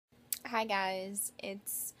Hi guys,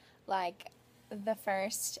 it's like the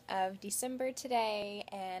 1st of December today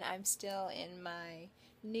and I'm still in my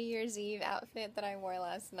New Year's Eve outfit that I wore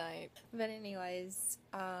last night. But anyways,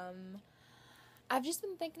 I've just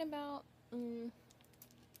been thinking about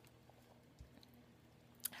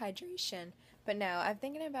hydration. But no, I'm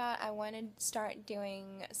thinking about I want to start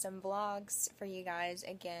doing some vlogs for you guys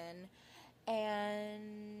again.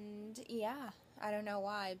 And yeah, I don't know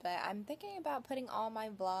why, but I'm thinking about putting all my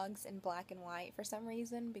vlogs in black and white for some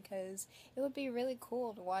reason, because it would be really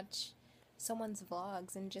cool to watch someone's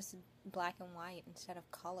vlogs in just black and white instead of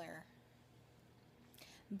color.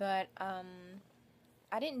 But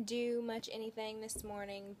I didn't do much anything this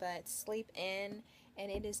morning but sleep in, and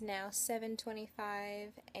it is now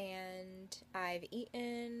 7:25 and I've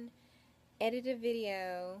eaten, edited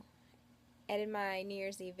my New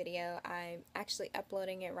Year's Eve video. I'm actually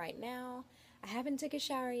uploading it right now. I haven't took a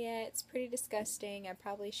shower yet. It's pretty disgusting. I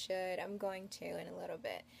probably should. I'm going to in a little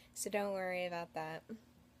bit, so don't worry about that.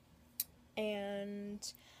 And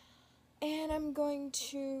I'm going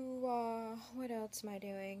to, what else am I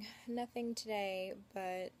doing? Nothing today,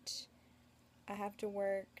 but I have to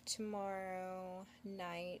work tomorrow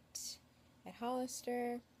night at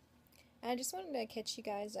Hollister. I just wanted to catch you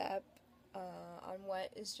guys up on what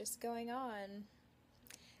is just going on.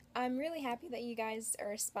 I'm really happy that you guys are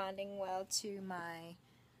responding well to my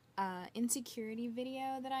insecurity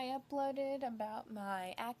video that I uploaded about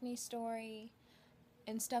my acne story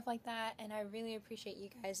and stuff like that, and I really appreciate you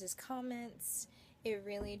guys' comments. It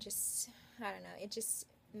really just, I don't know, it just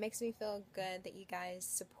makes me feel good that you guys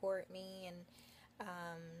support me and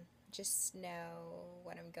just know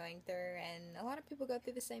what I'm going through, and a lot of people go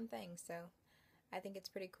through the same thing, so I think it's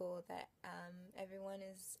pretty cool that everyone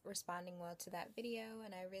is responding well to that video,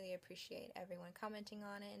 and I really appreciate everyone commenting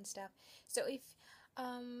on it and stuff. So if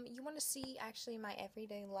you want to see actually my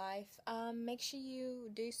everyday life, make sure you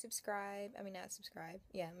do subscribe. I mean, not subscribe.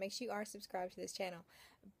 Yeah, make sure you are subscribed to this channel.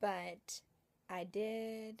 But I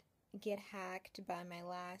did get hacked by my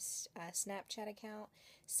last Snapchat account,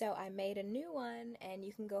 so I made a new one, and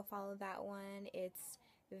you can go follow that one. It's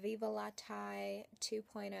Viva La Thai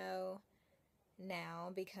 2.0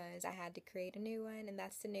 now, because I had to create a new one, and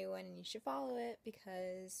that's the new one, and you should follow it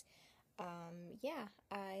because yeah,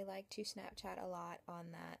 I like to Snapchat a lot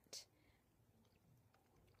on that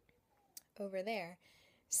over there.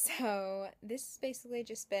 So this has basically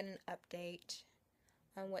just been an update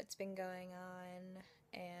on what's been going on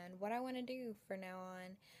and what I want to do for now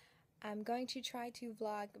on. I'm going to try to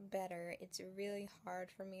vlog better. It's really hard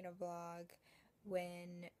for me to vlog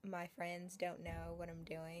when my friends don't know what I'm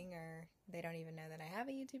doing, or they don't even know that I have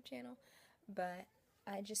a YouTube channel, but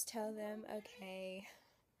I just tell them, okay.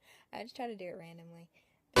 I just try to do it randomly.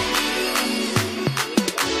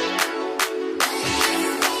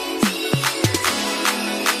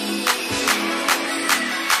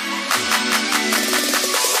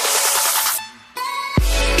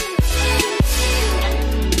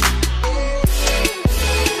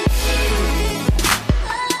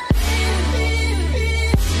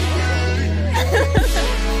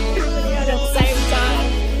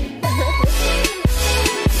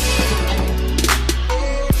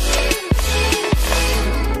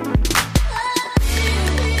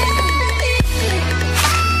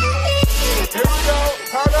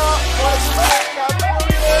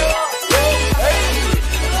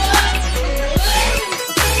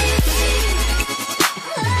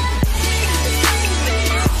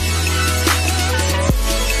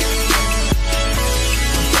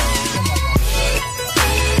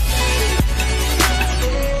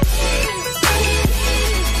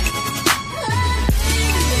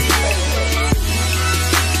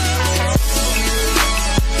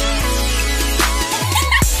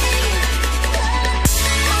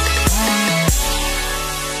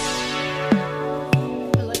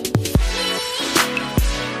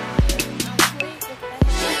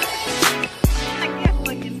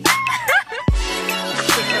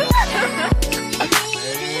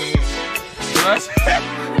 Hey.